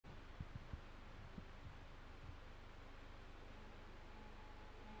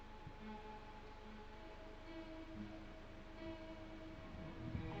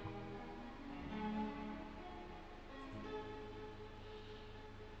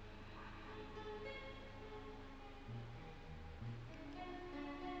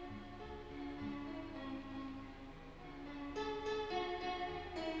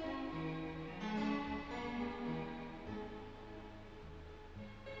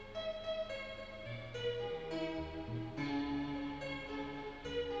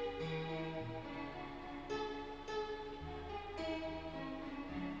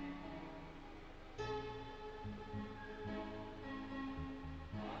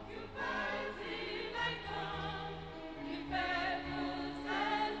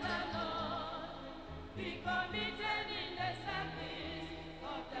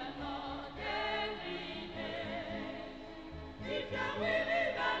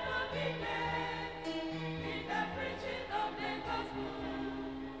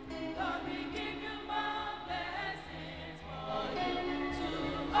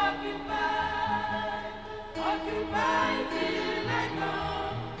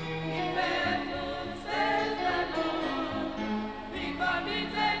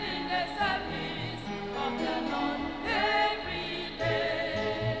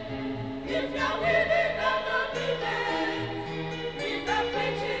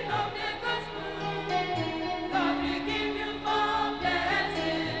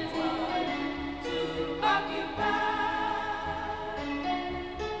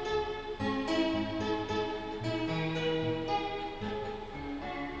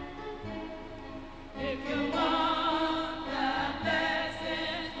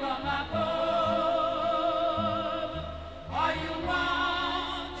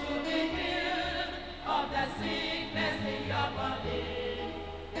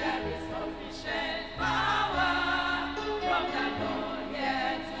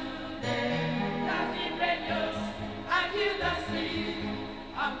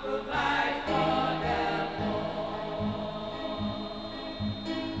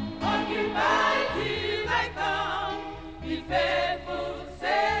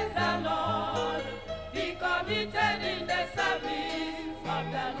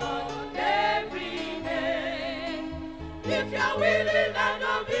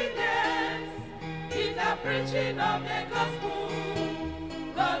preaching of the gospel.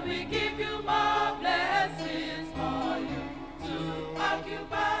 God will give you more blessings for you to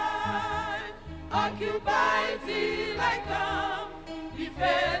occupy. Occupy till I come. Be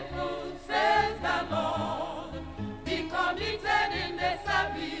faithful, says the Lord. Be committed in the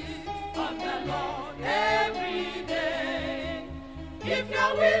service of the Lord every day. If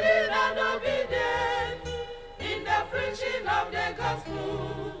you're willing and obedient in the preaching of the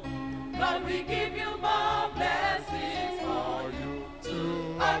gospel, God will give you more blessings for you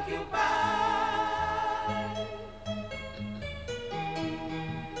to occupy.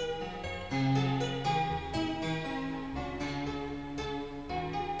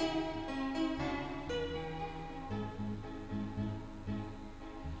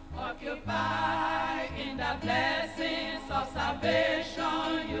 Occupy in the blessings of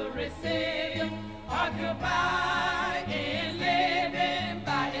salvation you receive. Occupy in living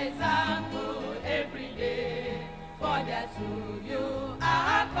by example every day. For that through you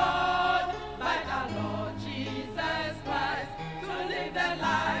are called by our Lord Jesus Christ to live the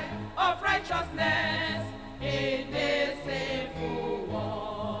life of righteousness in this sinful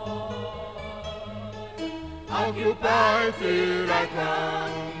world. Occupy till I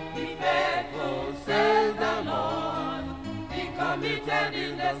come. Be faithful, says the Lord. Be committed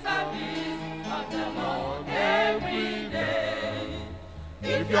in the service of the Lord every day.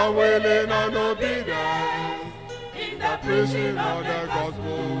 If you're willing and obedient in the preaching of the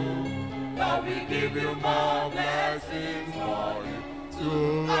gospel, God will give you more blessings for you to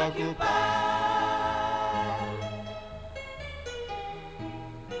occupy.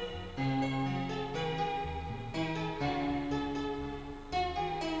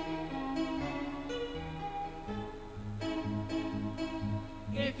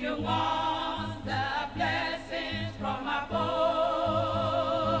 If you want the blessings from above,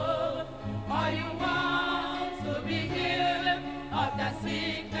 or you want to be healed of the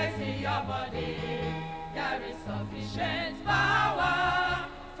sickness in your body, there is sufficient power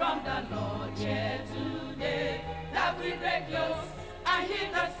from the Lord here today that will break yokes and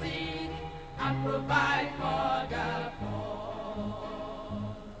heal the sick and provide for the poor.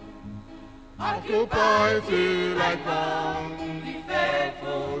 Occupy till I come. Be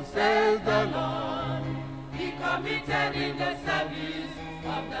faithful, says the Lord. Be committed in the service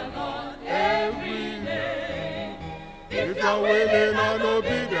of the Lord every day. If you're willing and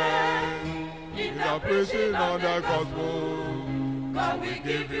obedient in the preaching of the gospel, God will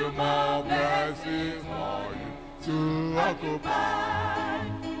give you more blessings for you to occupy.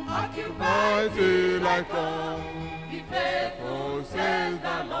 Occupy till I come. Be faithful, says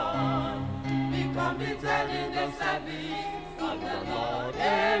the Lord. Be committed in the service of the Lord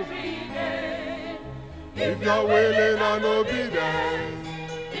every day. If you're willing and obedient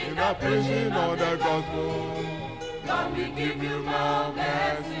in the preaching of the gospel, God will give you more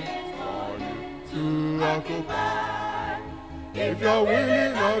blessings for you to occupy. If you're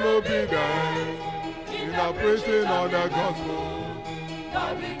willing and obedient in the preaching of the gospel,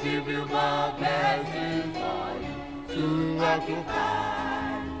 God will give you more blessings for you to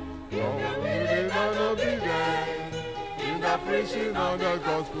occupy. If you're willing and obedient in the preaching of the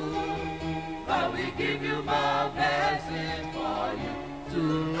gospel, God will give you more blessings for you to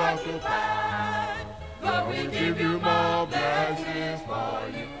occupy. God will give you more blessings for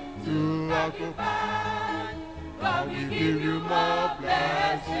you to occupy. God will give you more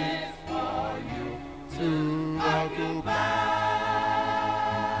blessings for you to occupy.